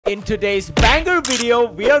In today's banger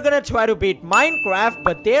video, we are gonna try to beat Minecraft,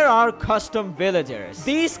 but there are custom villagers.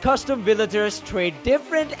 These custom villagers trade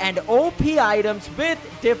different and OP items with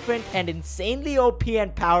different and insanely OP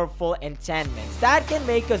and powerful enchantments that can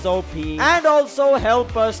make us OP and also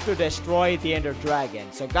help us to destroy the Ender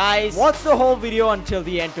Dragon. So guys, watch the whole video until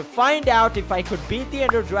the end to find out if I could beat the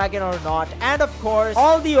Ender Dragon or not, and of course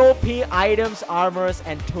all the OP items, armors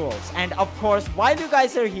and tools. And of course, while you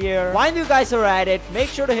guys are here, while you guys are at it, make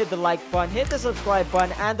sure to hit the like button, hit the subscribe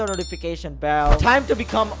button and the notification bell. Time to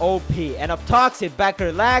become OP. Enough talk, sit back,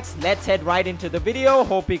 relax, let's head right into the video.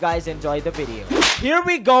 Hope you guys enjoy the video. Here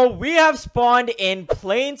we go. We have spawned in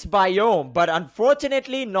plains biome, but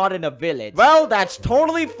unfortunately not in a village. Well, that's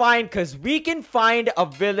totally fine because we can find a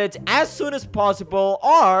village as soon as possible,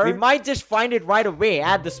 or we might just find it right away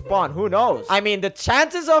at the spawn. Who knows? I mean, the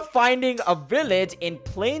chances of finding a village in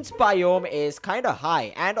plains biome is kind of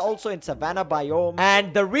high, and also in savanna biome.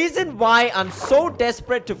 And the reason why I'm so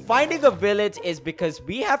desperate to finding a village is because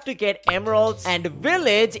we have to get emeralds, and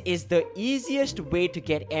village is the easiest way to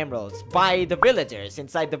get emeralds by the villagers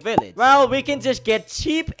inside the village. Well, we can just get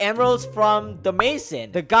cheap emeralds from the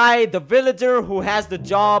mason, the guy, the villager who has the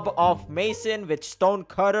job of mason with stone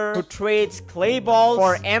cutter, who trades clay balls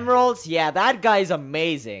for emeralds. Yeah, that guy is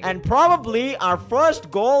amazing. And probably our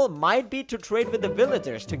first goal might be to trade with the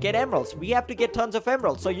villagers to get emeralds. We have to get tons of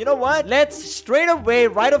emeralds. So you know what? Let's straight away,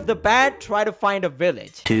 right off the bat, try to find a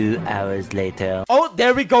village. 2 hours later. Oh,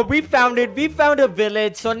 there we go. We found it. We found a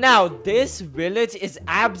village. So now this village is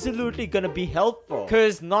absolutely gonna be helpful,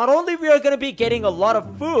 because not only we are gonna be getting a lot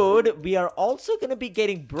of food, we are also gonna be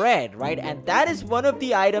getting bread, right? And that is one of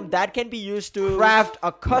the items that can be used to craft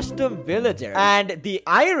a custom villager. And the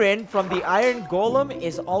iron from the iron golem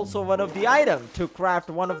is also one of the items to craft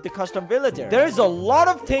one of the custom villager. There's a lot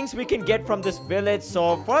of things we can get from this village.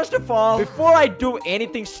 So first of all, before I do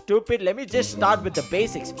anything stupid, let me just start with the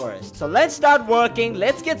basics first. So let's start working.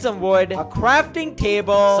 Let's get some wood, a crafting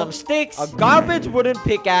table, some sticks, a garbage wooden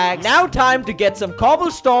pickaxe. Now time to get some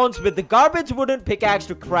cobblestones with the garbage wooden pickaxe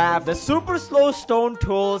to craft, the super slow stone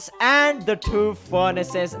tools, and the 2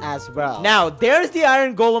 furnaces as well. Now there's the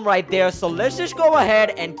iron golem right there. So let's just go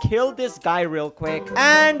ahead and kill this guy real quick.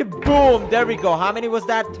 And boom, there we go. How many was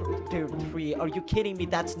that? 2, 3. Are you kidding me?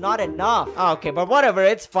 That's not enough. Okay, but whatever,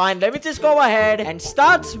 it's fine. Let me just go ahead and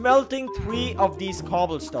start smelting 3 of these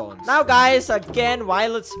cobblestones. Now guys, again,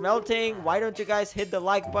 while it's smelting, why don't you guys hit the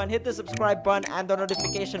like button, hit the subscribe button and the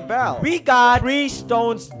notification bell. We got 3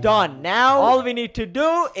 stones done. Now all we need to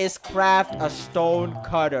do is craft a stone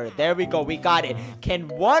cutter. There we go, we got it. Can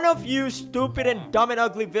one of you stupid and dumb and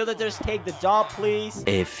ugly villagers take the job, please?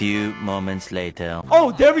 A few moments later.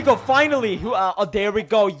 Oh, there we go, finally. Oh, there we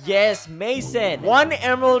go. Yes, Mason. 1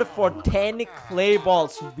 emerald for 10 clay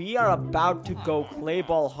balls. We are about to go clay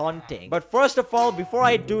ball hunting. But first of all, before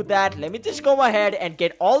I do that, let me just go ahead and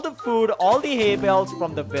get all the food, all the hay bales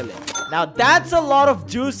from the village. Now that's a lot of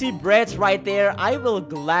juicy breads right there. I will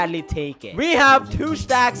gladly take it. We have 2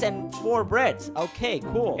 stacks and 4 breads. Okay,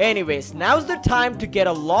 cool. Anyways, now's the time to get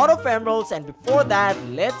a lot of emeralds, and before that,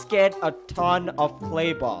 let's get a ton of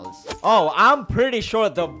clay balls. Oh, I'm pretty sure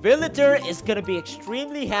the villager is gonna be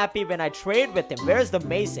extremely happy when I trade with him. Where's the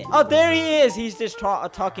mason? Oh, there he is. He's just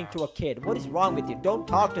talking to a kid. What is wrong with you? Don't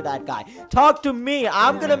talk to that guy. Talk to me.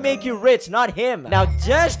 I'm gonna make you rich, not him. Now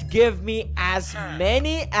just give me as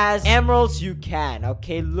many as emeralds you can.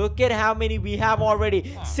 Okay, look at how many we have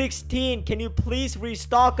already. 16. Can you please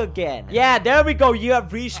restock again? Yeah, there we go. You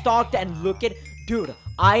have restocked, and look at, dude,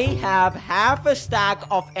 I have half a stack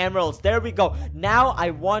of emeralds. There we go. Now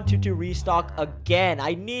I want you to restock again.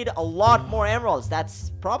 I need a lot more emeralds.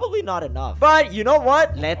 That's probably not enough, but you know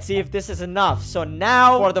what? Let's see if this is enough. So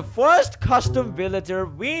now for the first custom villager,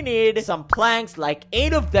 we need some planks, like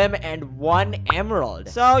 8 of them, and 1 emerald.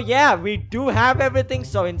 So yeah, we do have everything.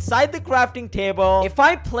 So inside the crafting table, if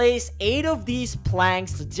I place 8 of these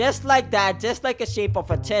planks just like that, just like a shape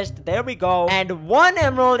of a chest, there we go, and 1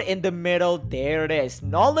 emerald in the middle, there it is.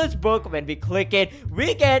 Knowledge book. When we click it,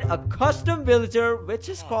 we get a custom villager, which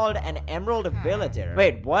is called an emerald villager.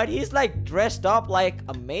 Wait, what? He's like dressed up like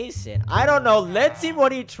a mason. I don't know. Let's see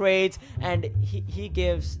what he trades. And he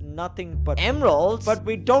gives nothing but emeralds, but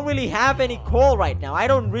we don't really have any coal right now. I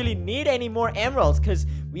don't really need any more emeralds because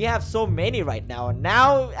we have so many right now. And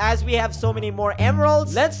now, as we have so many more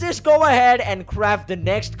emeralds, let's just go ahead and craft the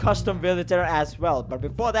next custom villager as well. But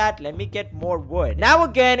before that, let me get more wood. Now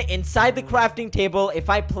again, inside the crafting table, if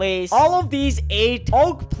I place all of these 8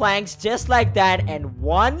 oak planks just like that and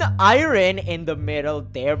 1 iron in the middle,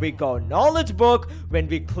 there we go. Knowledge book. When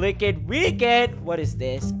we click it, we get, what is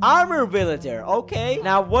this? Armor villager. Okay.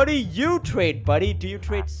 Now, what do you trade, buddy? Do you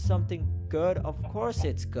trade something good? Of course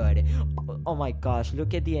it's good. Oh my gosh,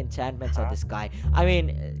 look at the enchantments on this guy. I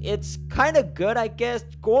mean, it's kind of good, I guess.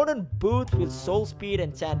 Golden boots with soul speed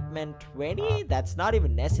enchantment 20. That's not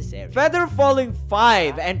even necessary. Feather falling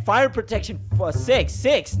 5 and fire protection for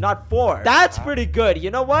 6, not 4. That's pretty good. You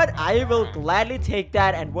know what? I will gladly take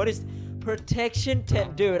that. And what is protection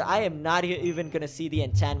 10? Dude, I am not even gonna see the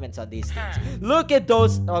enchantments on these things. Look at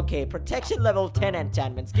those. Okay, protection level 10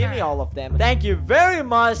 enchantments. Give me all of them. Thank you very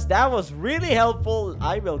much. That was really helpful.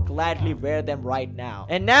 I will gladly wear them right now.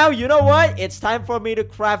 And now, you know what? It's time for me to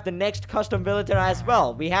craft the next custom villager as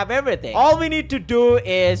well. We have everything. All we need to do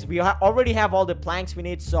is we already have all the planks we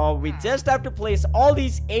need, so we just have to place all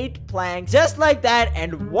these 8 planks just like that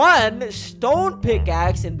and 1 stone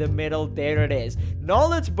pickaxe in the middle. There it is.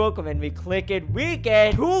 Knowledge book. When we click it, we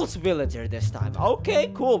get tools villager this time.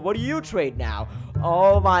 Okay, cool. What do you trade now?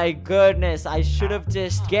 Oh my goodness, I should have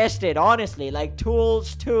just guessed it, honestly. Like,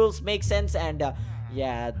 tools make sense. And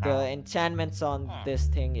yeah, the enchantments on this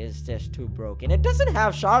thing is just too broken. It doesn't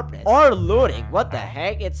have sharpness or looting. What the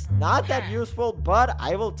heck? It's not that useful, but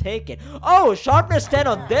I will take it. Oh, sharpness 10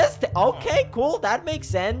 on this. Okay, cool. That makes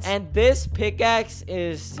sense. And this pickaxe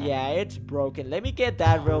is, yeah, it's broken. Let me get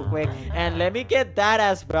that real quick. And let me get that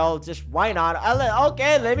as well. Just why not?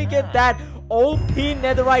 Okay, let me get that OP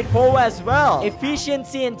netherite hoe as well.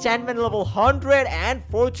 Efficiency enchantment level 100 and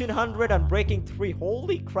fortune 100 on breaking 3.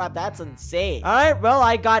 Holy crap, that's insane. Alright, well,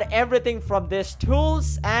 I got everything from this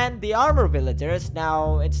tools and the armor villagers.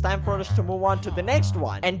 Now it's time for us to move on to the next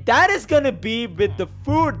one, and that is gonna be with the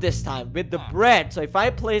food this time, with the bread. So if I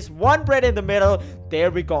place 1 bread in the middle,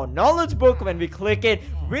 there we go. Knowledge book. When we click it,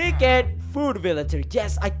 we get food villager.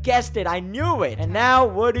 Yes, I guessed it. I knew it. And now,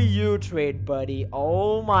 what do you trade, buddy?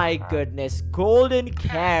 Oh my goodness. Golden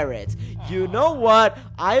carrots. You know what?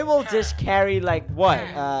 I will just carry like what?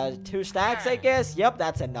 2 stacks, I guess. Yep,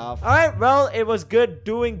 that's enough. Alright, well, it was good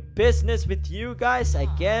doing business with you guys, I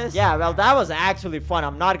guess. Yeah, well, that was actually fun.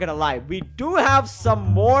 I'm not gonna lie. We do have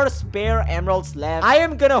some more spare emeralds left. I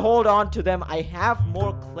am gonna hold on to them. I have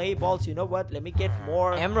more clay balls. You know what? Let me get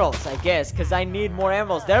more emeralds, I guess, because I need more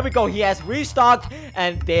emeralds. There we go. He has restocked,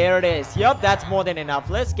 and there it is. Yup, that's more than enough.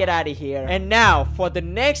 Let's get out of here. And now, for the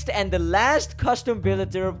next and the last custom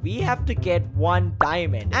villager, we have to get 1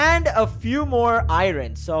 diamond and a few more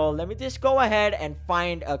iron. So let me just go ahead and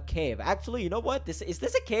find a cave. Actually, you know what? Is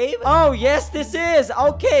this a cave? Oh, yes, this is.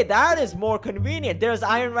 Okay, that is more convenient. There's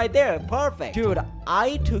iron right there. Perfect. Dude,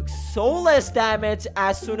 I took so less damage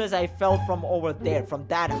as soon as I fell from over there, from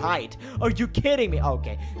that height. Are you kidding me?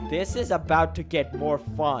 Okay, this is about to get more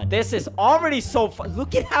fun. This is already so fun.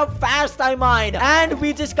 Look at how fast I mined. And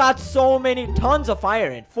we just got so many tons of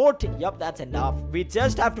iron. 14. Yup, that's enough. We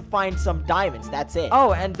just have to find some diamonds. That's it.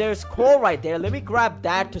 Oh, and there's coal right there. Let me grab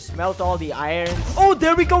that to smelt all the irons. Oh,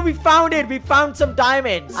 there we go. We found it. We found some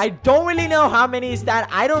diamonds. I don't really know how many is that.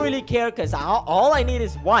 I don't really care because all I need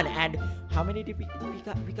is 1. And how many did we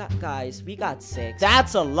got, guys? We got 6.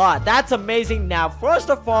 That's a lot. That's amazing. Now, first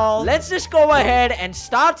of all, let's just go ahead and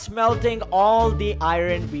start smelting all the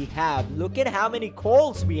iron we have. Look at how many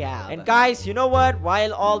coals we have. And guys, you know what?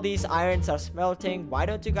 While all these irons are smelting, why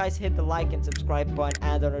don't you guys hit the like and subscribe button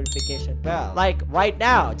and the notification bell? Like right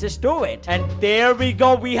now, just do it. And there we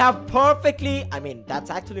go. We have perfectly, I mean, that's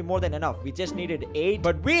actually more than enough. We just needed 8,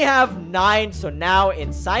 but we have 9. So now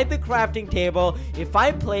inside the crafting table, if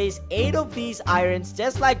I place 8 of these irons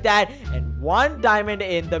just like that and 1 diamond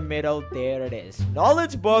in the middle, there it is.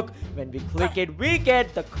 Knowledge book. When we click it, we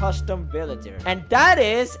get the custom villager, and that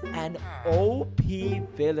is an OP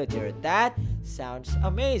villager. That sounds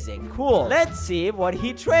amazing. Cool. Let's see what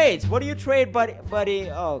he trades. What do you trade, buddy?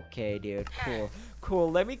 Okay, dude.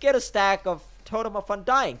 Cool. Let me get a stack of totem of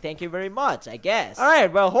undying. Thank you very much, I guess.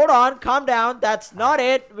 Alright, well, hold on. Calm down. That's not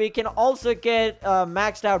it. We can also get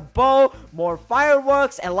maxed out bow, more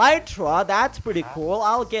fireworks, elytra. That's pretty cool.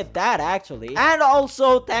 I'll get that, actually. And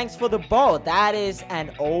also, thanks for the bow. That is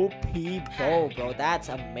an OP bow, bro. That's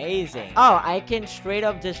amazing. Oh, I can straight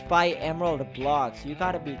up just buy emerald blocks. You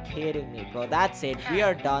gotta be kidding me, bro. That's it. We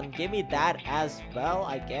are done. Give me that as well,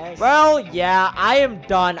 I guess. Well, yeah, I am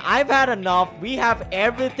done. I've had enough. We have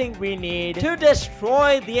everything we need to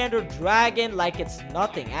destroy the Ender Dragon like it's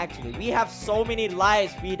nothing. Actually, we have so many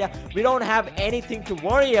lives. We don't have anything to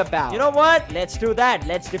worry about. You know what? Let's do that.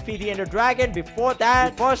 Let's defeat the Ender Dragon. Before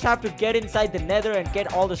that, we first have to get inside the nether and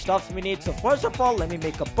get all the stuffs we need. So first of all, let me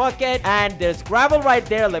make a bucket. And there's gravel right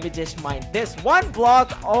there. Let me just mine this one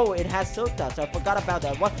block. Oh, it has silk dust. I forgot about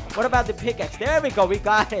that. What about the pickaxe? There we go. We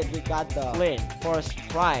got it. We got the flint first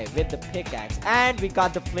try with the pickaxe. And we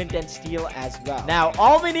got the flint and steel as well. Now,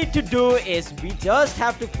 all we need to do is we just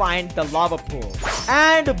have to find the lava pool.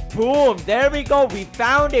 And boom, there we go. We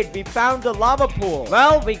found it. We found the lava pool.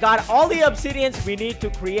 Well, we got all the obsidians we need to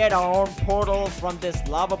create our own portal from this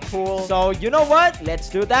lava pool. So, you know what? Let's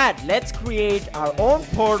do that. Let's create our own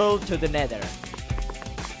portal to the nether.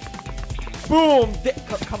 Boom!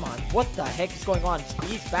 Come on, what the heck is going on?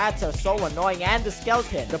 These bats are so annoying, and the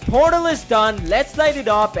skeleton. The portal is done. Let's light it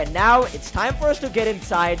up, and now it's time for us to get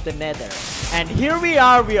inside the nether. And here we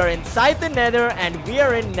are inside the nether, and we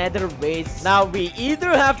are in nether waste. Now we either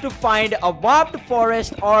have to find a warped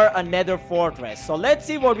forest or a nether fortress. So let's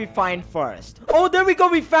see what we find first. Oh, there we go.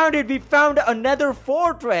 We found it. We found a nether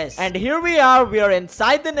fortress. And here we are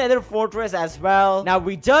inside the nether fortress as well. Now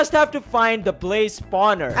we just have to find the blaze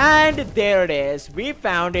spawner. And there it is. We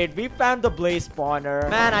found it. We found the blaze spawner.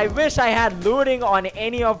 Man, I wish I had looting on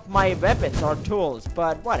any of my weapons or tools,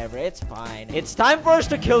 but whatever, it's fine. It's time for us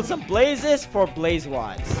to kill some blazes for blaze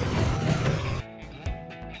rods.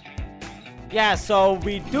 Yeah, so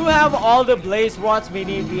we do have all the blaze rods we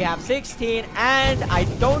need. We have 16, and I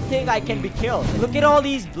don't think I can be killed. Look at all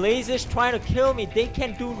these blazes trying to kill me. They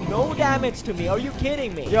can do no damage to me. Are you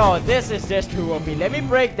kidding me? Yo, this is just too OP. Let me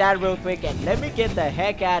break that real quick, and let me get the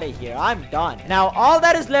heck out of here. I'm done. Now, all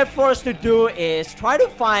that is left for us to do is try to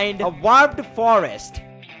find a warped forest.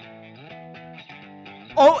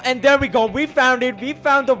 Oh, and there we go. We found it. We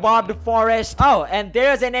found the warped forest. Oh, and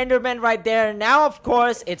there's an enderman right there. Now, of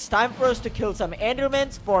course, it's time for us to kill some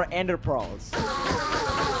endermans for ender pearls.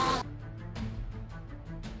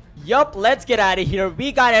 Yup, let's get out of here.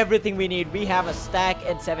 We got everything we need. We have a stack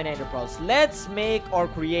and 7 ender pearls. Let's make or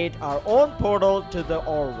create our own portal to the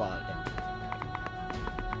ore world.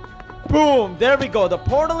 Boom, there we go. The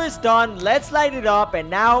portal is done. Let's light it up, and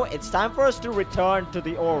now it's time for us to return to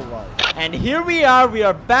the ore world. And here we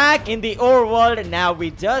are back in the ore world, and now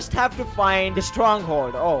we just have to find the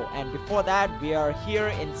stronghold. Oh, and before that, we are here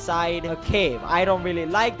inside a cave. I don't really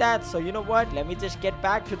like that, so you know what? Let me just get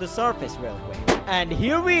back to the surface real quick. And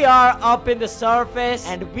here we are up in the surface,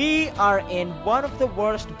 and we are in one of the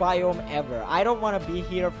worst biome ever. I don't want to be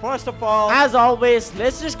here. First of all, as always,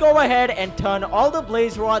 let's just go ahead and turn all the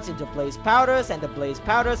blaze rods into blaze powders, and the blaze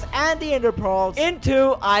powders and the ender pearls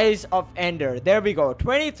into eyes of ender. There we go.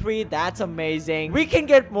 23. That's amazing. We can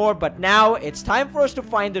get more, but now it's time for us to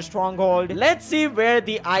find the stronghold. Let's see where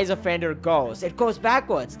the eyes of ender goes. It goes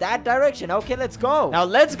backwards. That direction. Okay, let's go. Now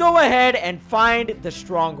let's go ahead and find the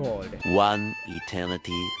stronghold. One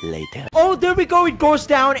eternity later. Oh, there we go. It goes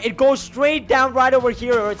down. It goes straight down right over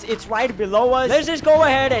here. It's right below us. Let's just go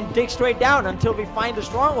ahead and dig straight down until we find the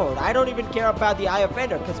stronghold. I don't even care about the eye of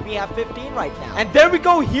ender because we have 15 right now. And there we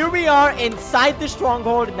go. Here we are inside the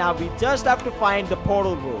stronghold. Now we just have to find the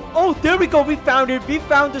portal room. Oh, there we go. We found it. We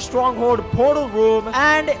found the stronghold portal room,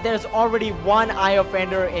 and there's already one eye of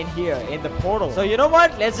ender in here in the portal. So you know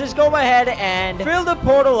what? Let's just go ahead and fill the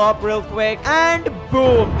portal up real quick, and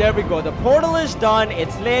boom, there we go. The portal is done.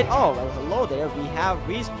 It's lit. Oh, well, hello there. We have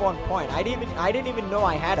respawn point. I didn't even know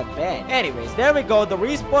I had a bed. Anyways, there we go. The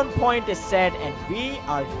respawn point is set, and we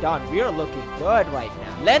are done. We are looking good right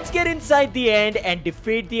now. Let's get inside the end and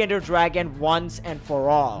defeat the ender dragon once and for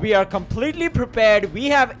all. We are completely prepared. We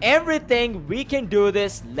have everything. We can do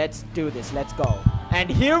this. Let's do this. Let's go. And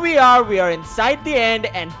here we are inside the end,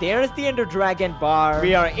 and there's the ender dragon bar.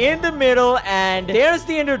 We are in the middle, and there's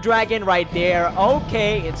the ender dragon right there.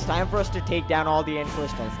 Okay, it's time for us to take down all the end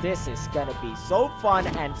crystals. This is gonna be so fun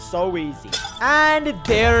and so easy. And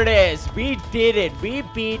there it is. We did it. We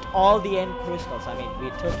beat all the end crystals. I mean,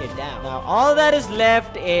 we took it down. Now, all that is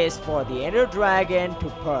left is for the ender dragon to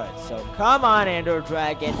purge. So, come on, ender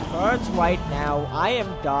dragon. Purge right now. I am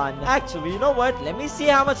done. Actually, you know what? Let me see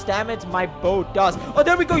how much damage my bow does. Oh,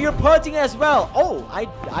 there we go. You're purging as well. Oh,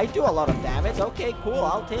 I do a lot of damage. Okay, cool.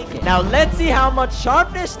 I'll take it. Now, let's see how much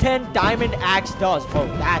sharpness 10 diamond axe does. Oh,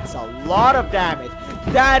 that's a lot of damage.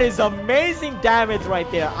 That is amazing damage right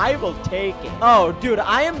there. I will take it. Oh, dude,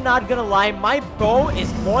 I am not gonna lie. My bow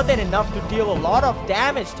is more than enough to deal a lot of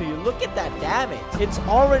damage to you. Look at that damage. It's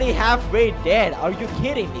already halfway dead. Are you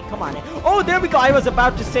kidding me? Come on. Oh, there we go. I was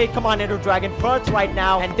about to say, come on, Ender Dragon, perch right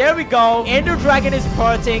now. And there we go. Ender Dragon is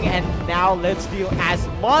perching. And now let's deal as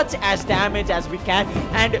much as damage as we can.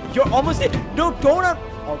 And you're almost dead. No, don't.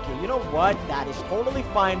 Okay, you know what? That is totally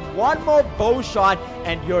fine. One more bow shot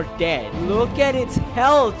and you're dead. Look at its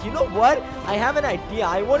health. You know what? I have an idea.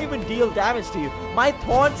 I won't even deal damage to you. My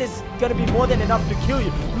thorns is gonna be more than enough to kill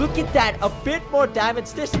you. Look at that. A bit more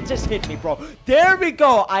damage. Just hit me, bro. There we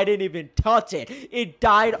go. I didn't even touch it. It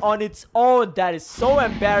died on its own. That is so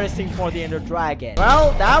embarrassing for the Ender Dragon.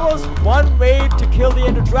 Well, that was one way to kill the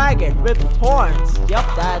Ender Dragon, with thorns. Yep,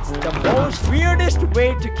 that's the most weirdest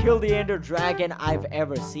way to kill the Ender Dragon I've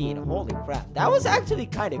ever seen. Holy crap. That was actually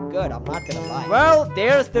kind of good. I'm not gonna lie. Well,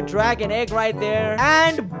 there's the dragon egg right there.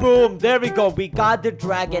 And boom, there we go. We got the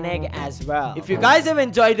dragon egg as well. If you guys have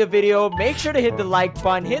enjoyed the video, make sure to hit the like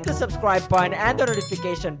button, hit the subscribe button, and the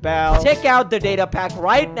notification bell. Check out the data pack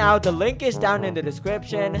right now. The link is down in the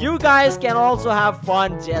description. You guys can also have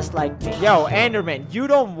fun just like me. Yo, Enderman, you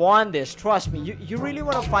don't want this. Trust me. You really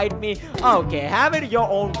want to fight me? Okay, have it your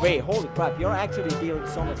own way. Holy crap, you're actually dealing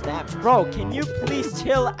so much damage. Bro, can you please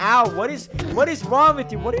chill out? What is wrong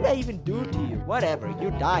with you? What did I even do to you? Whatever,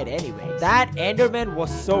 you died anyway. That Enderman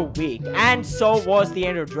was so weak, and so was the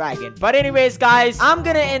Ender Dragon. But anyways, guys, I'm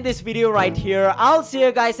gonna end this video right here. I'll see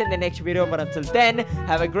you guys in the next video, but until then,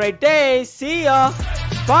 have a great day. See ya.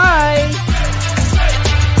 Bye.